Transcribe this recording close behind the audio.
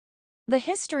The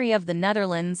history of the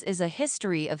Netherlands is a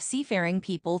history of seafaring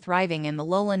people thriving in the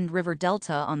lowland river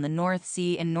delta on the North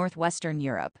Sea in northwestern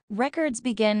Europe. Records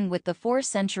begin with the 4th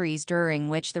centuries, during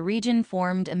which the region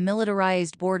formed a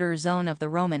militarized border zone of the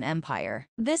Roman Empire.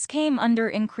 This came under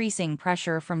increasing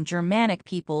pressure from Germanic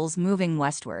peoples moving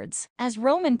westwards. As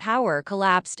Roman power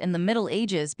collapsed and the Middle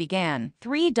Ages began,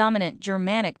 3 dominant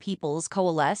Germanic peoples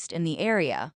coalesced in the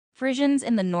area: Frisians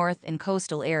in the north and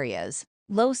coastal areas,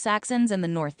 Low Saxons in the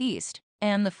northeast,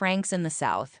 and the Franks in the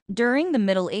south. During the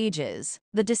Middle Ages,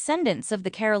 the descendants of the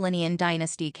Carolingian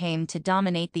dynasty came to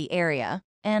dominate the area,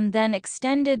 and then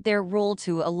extended their rule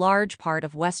to a large part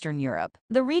of Western Europe.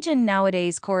 The region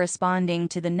nowadays corresponding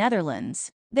to the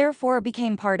Netherlands therefore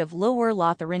became part of Lower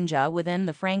Lotharingia within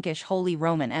the Frankish Holy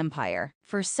Roman Empire.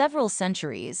 For several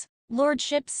centuries,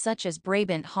 lordships such as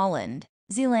Brabant Holland,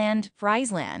 Zeeland,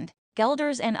 Friesland,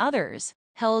 Gelders, and others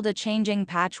held a changing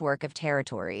patchwork of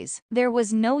territories. There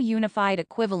was no unified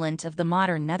equivalent of the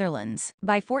modern Netherlands.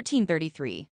 By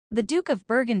 1433, the Duke of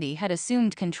Burgundy had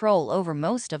assumed control over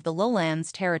most of the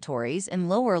lowlands territories in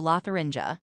Lower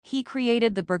Lotharingia. He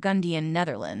created the Burgundian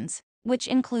Netherlands, which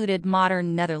included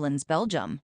modern Netherlands,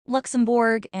 Belgium,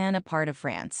 Luxembourg, and a part of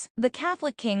France. The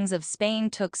Catholic kings of Spain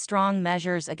took strong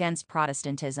measures against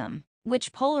Protestantism,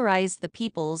 which polarized the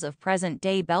peoples of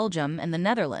present-day Belgium and the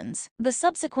Netherlands. The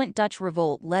subsequent Dutch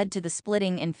revolt led to the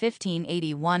splitting in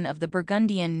 1581 of the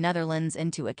Burgundian Netherlands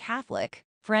into a Catholic,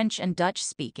 French and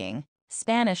Dutch-speaking,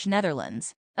 Spanish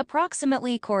Netherlands,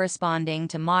 approximately corresponding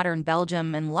to modern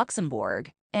Belgium and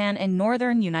Luxembourg, and in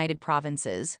northern United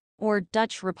Provinces, or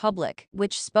Dutch Republic,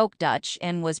 which spoke Dutch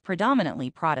and was predominantly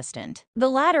Protestant. The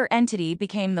latter entity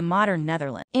became the modern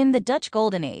Netherlands. In the Dutch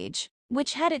Golden Age,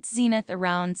 which had its zenith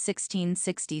around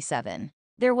 1667,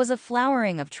 there was a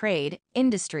flowering of trade,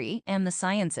 industry, and the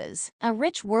sciences. A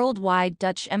rich worldwide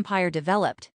Dutch empire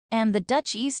developed, and the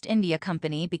Dutch East India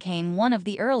Company became one of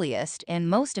the earliest and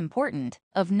most important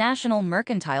of national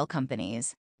mercantile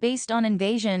companies, based on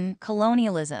invasion,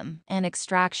 colonialism, and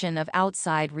extraction of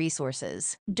outside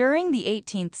resources. During the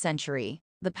 18th century,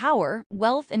 the power,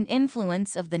 wealth, and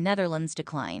influence of the Netherlands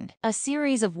declined. A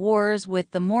series of wars with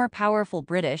the more powerful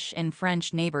British and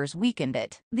French neighbors weakened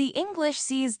it. The English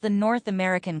seized the North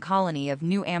American colony of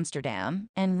New Amsterdam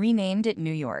and renamed it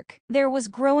New York. There was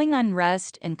growing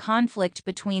unrest and conflict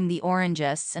between the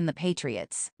Orangists and the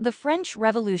Patriots. The French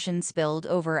Revolution spilled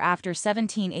over after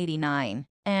 1789,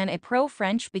 and a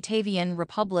pro-French Batavian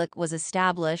Republic was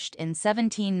established in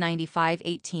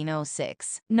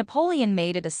 1795–1806. Napoleon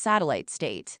made it a satellite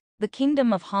state, the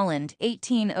Kingdom of Holland,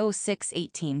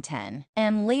 1806–1810,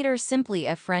 and later simply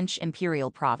a French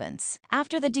imperial province.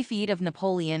 After the defeat of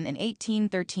Napoleon in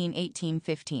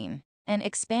 1813–1815, an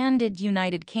expanded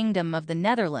United Kingdom of the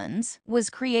Netherlands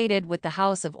was created with the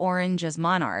House of Orange as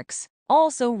monarchs,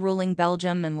 also ruling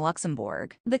Belgium and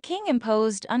Luxembourg. The king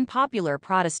imposed unpopular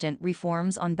Protestant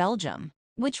reforms on Belgium,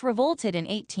 which revolted in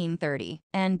 1830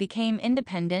 and became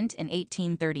independent in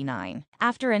 1839.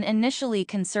 After an initially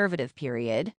conservative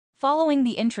period, following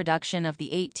the introduction of the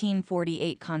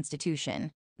 1848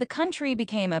 Constitution, the country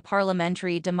became a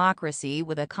parliamentary democracy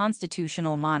with a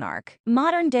constitutional monarch.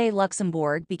 Modern-day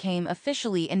Luxembourg became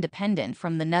officially independent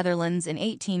from the Netherlands in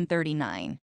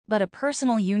 1839. But a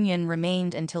personal union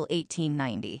remained until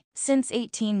 1890. Since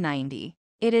 1890,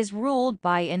 it is ruled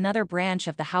by another branch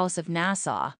of the House of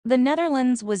Nassau. The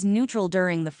Netherlands was neutral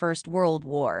during the First World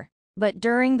War, but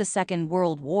during the Second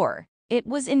World War, it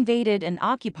was invaded and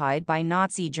occupied by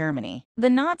Nazi Germany. The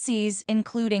Nazis,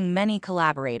 including many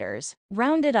collaborators,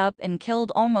 rounded up and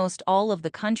killed almost all of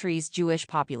the country's Jewish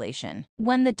population.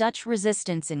 When the Dutch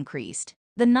resistance increased,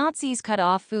 the Nazis cut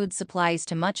off food supplies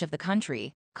to much of the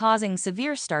country, causing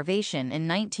severe starvation in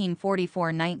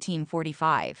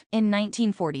 1944–1945. In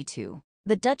 1942,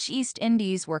 the Dutch East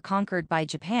Indies were conquered by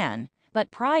Japan,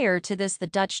 but prior to this the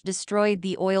Dutch destroyed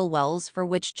the oil wells for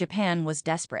which Japan was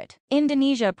desperate.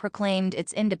 Indonesia proclaimed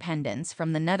its independence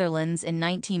from the Netherlands in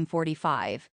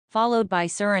 1945, followed by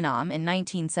Suriname in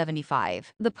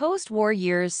 1975. The post-war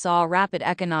years saw rapid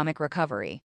economic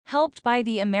recovery, helped by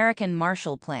the American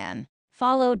Marshall Plan,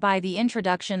 followed by the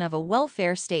introduction of a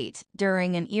welfare state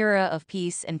during an era of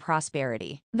peace and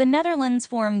prosperity. The Netherlands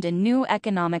formed a new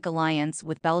economic alliance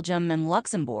with Belgium and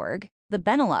Luxembourg, the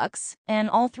Benelux, and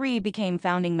all three became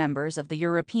founding members of the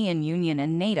European Union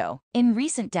and NATO. In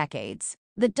recent decades,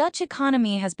 the Dutch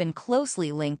economy has been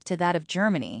closely linked to that of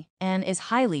Germany and is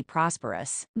highly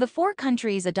prosperous. The 4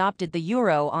 countries adopted the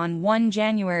euro on 1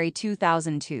 January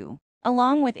 2002.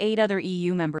 Along with 8 other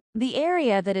EU members. The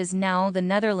area that is now the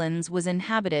Netherlands was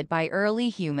inhabited by early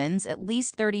humans at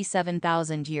least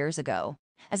 37,000 years ago,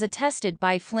 as attested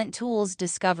by flint tools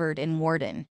discovered in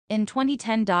Woerden, in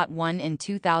 2010. In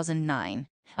 2009,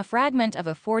 a fragment of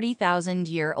a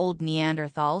 40,000-year-old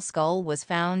Neanderthal skull was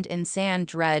found in sand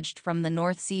dredged from the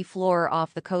North Sea floor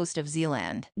off the coast of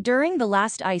Zealand. During the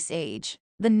last ice age,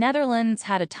 the Netherlands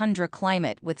had a tundra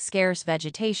climate with scarce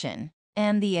vegetation,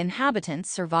 and the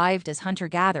inhabitants survived as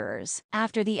hunter-gatherers.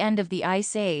 After the end of the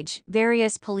Ice Age,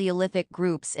 various Paleolithic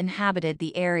groups inhabited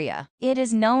the area. It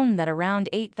is known that around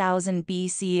 8000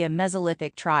 BC a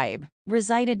Mesolithic tribe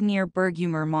resided near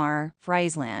Bergumer,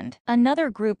 Friesland. Another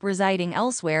group residing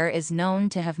elsewhere is known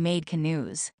to have made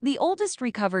canoes. The oldest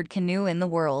recovered canoe in the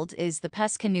world is the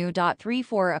Pes canoe.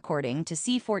 34 according to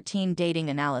C14 dating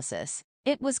analysis.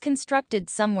 It was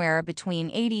constructed somewhere between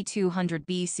 8200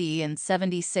 BC and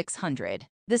 7600.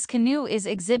 This canoe is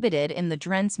exhibited in the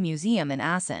Drents Museum in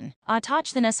Assen.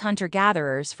 Autochthonous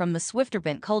hunter-gatherers from the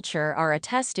Swifterbent culture are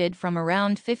attested from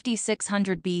around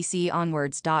 5600 BC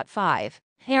onwards. 5.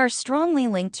 They are strongly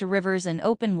linked to rivers and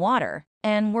open water,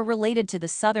 and were related to the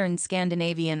southern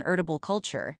Scandinavian Ertable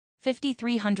culture.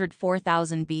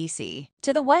 5300–4000 BC.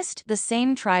 To the west, the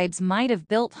same tribes might have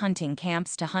built hunting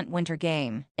camps to hunt winter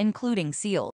game, including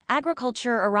seal.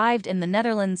 Agriculture arrived in the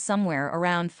Netherlands somewhere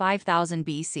around 5000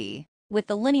 BC, with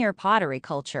the linear pottery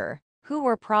culture, who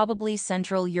were probably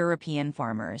Central European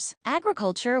farmers.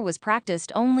 Agriculture was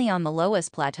practiced only on the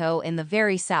lowest plateau in the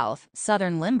very south,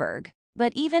 southern Limburg,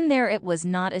 but even there it was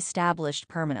not established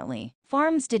permanently.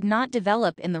 Farms did not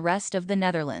develop in the rest of the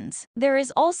Netherlands. There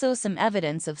is also some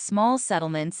evidence of small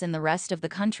settlements in the rest of the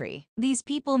country. These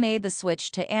people made the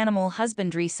switch to animal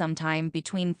husbandry sometime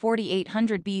between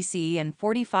 4800 BC and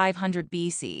 4500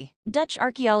 BC. Dutch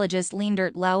archaeologist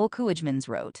Leendert Lauw Koeijmans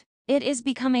wrote, "It is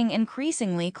becoming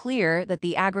increasingly clear that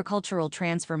the agricultural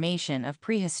transformation of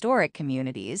prehistoric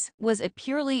communities was a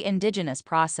purely indigenous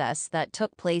process that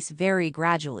took place very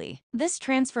gradually. This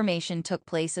transformation took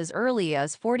place as early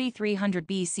as 4300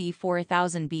 BC,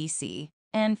 4000 BC,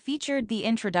 and featured the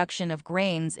introduction of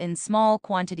grains in small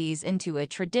quantities into a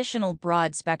traditional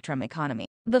broad-spectrum economy.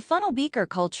 The funnel beaker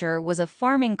culture was a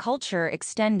farming culture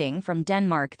extending from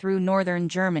Denmark through northern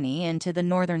Germany into the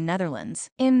northern Netherlands.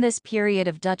 In this period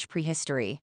of Dutch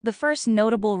prehistory, the first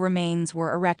notable remains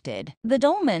were erected. The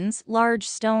dolmens, large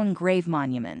stone grave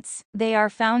monuments. They are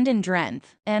found in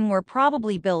Drenthe, and were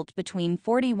probably built between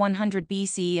 4100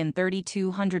 BC and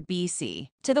 3200 BC.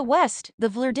 To the west, the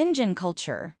Vlerdingen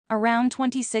culture, around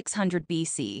 2600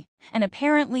 BC, an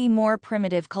apparently more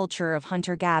primitive culture of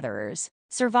hunter-gatherers,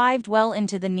 survived well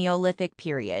into the Neolithic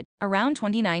period, around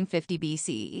 2950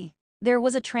 BCE. There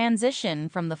was a transition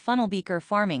from the funnelbeaker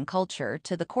farming culture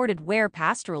to the corded ware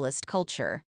pastoralist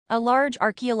culture, a large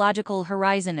archaeological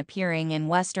horizon appearing in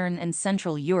Western and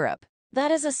Central Europe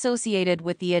that is associated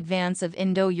with the advance of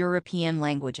Indo-European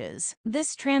languages.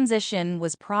 This transition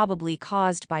was probably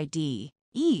caused by development's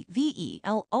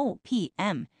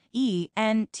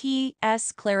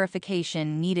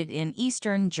clarification needed in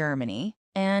Eastern Germany,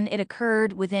 and it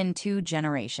occurred within 2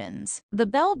 generations. The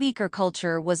bell-beaker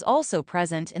culture was also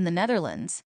present in the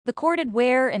Netherlands. The corded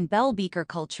ware and bell-beaker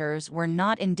cultures were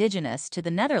not indigenous to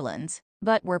the Netherlands,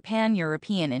 but were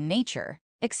pan-European in nature,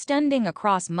 extending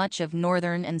across much of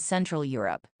northern and central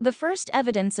Europe. The first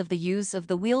evidence of the use of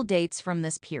the wheel dates from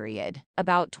this period,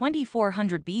 about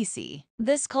 2400 BC.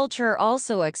 This culture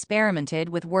also experimented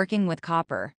with working with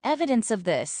copper. Evidence of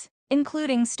this,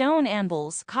 including stone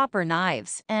anvils, copper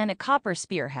knives, and a copper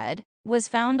spearhead, was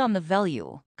found on the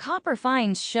Veluwe. Copper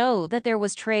finds show that there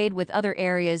was trade with other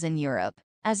areas in Europe,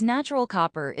 as natural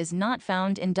copper is not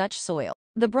found in Dutch soil.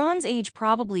 The Bronze Age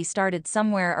probably started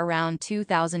somewhere around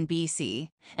 2000 BC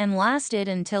and lasted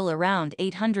until around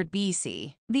 800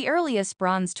 BC. The earliest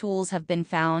bronze tools have been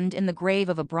found in the grave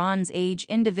of a Bronze Age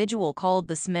individual called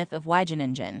the Smith of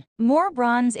Wageningen. More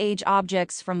Bronze Age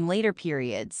objects from later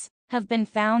periods have been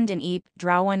found in Ypres,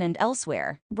 Drouwen, and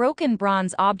elsewhere. Broken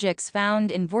bronze objects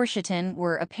found in Voorschoten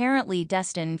were apparently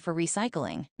destined for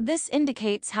recycling. This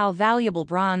indicates how valuable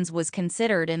bronze was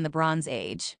considered in the Bronze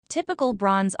Age. Typical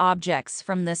bronze objects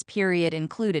from this period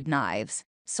included knives,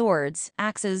 swords,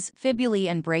 axes, fibulae,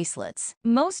 and bracelets.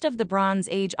 Most of the Bronze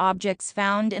Age objects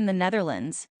found in the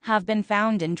Netherlands have been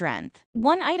found in Drenthe.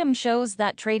 One item shows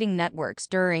that trading networks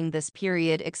during this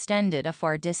period extended a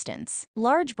far distance.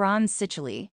 Large bronze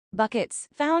sicheli, buckets,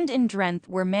 found in Drenthe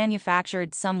were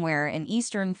manufactured somewhere in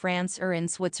eastern France or in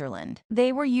Switzerland.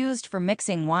 They were used for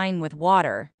mixing wine with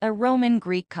water, a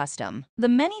Roman-Greek custom. The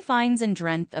many finds in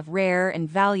Drenthe of rare and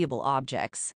valuable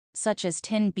objects, such as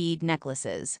tin bead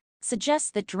necklaces,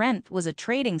 suggests that Drenthe was a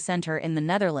trading center in the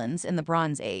Netherlands in the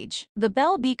Bronze Age. The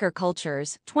bell-beaker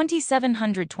cultures,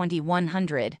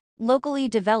 2700–2100, locally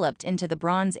developed into the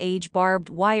Bronze Age barbed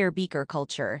wire beaker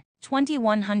culture,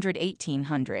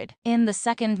 2100–1800. In the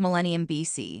second millennium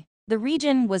BC, the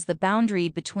region was the boundary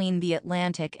between the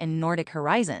Atlantic and Nordic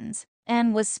horizons,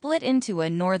 and was split into a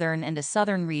northern and a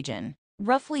southern region,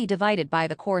 roughly divided by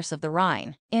the course of the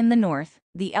Rhine. In the north,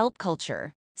 the Alp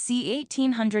culture, c.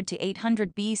 1800 to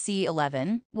 800 BC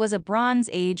 11, was a Bronze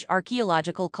Age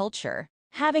archaeological culture,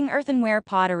 having earthenware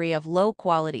pottery of low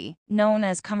quality, known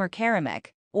as Kummerkeramik,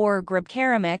 or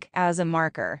Grubkeramik as a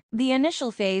marker. The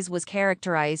initial phase was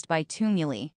characterized by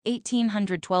tumuli,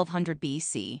 1800–1200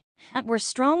 BC, that were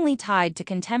strongly tied to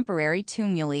contemporary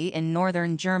tumuli in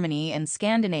northern Germany and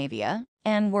Scandinavia,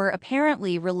 and were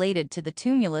apparently related to the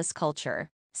tumulus culture,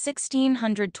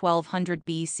 1600–1200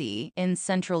 BC, in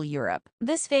Central Europe.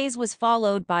 This phase was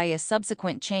followed by a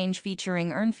subsequent change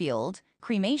featuring urnfield,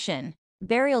 cremation,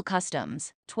 burial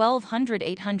customs,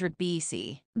 1200–800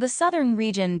 BC. The southern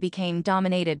region became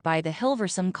dominated by the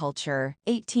Hilversum culture,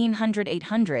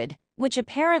 1800–800, which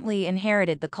apparently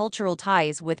inherited the cultural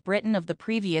ties with Britain of the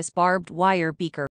previous barbed wire beaker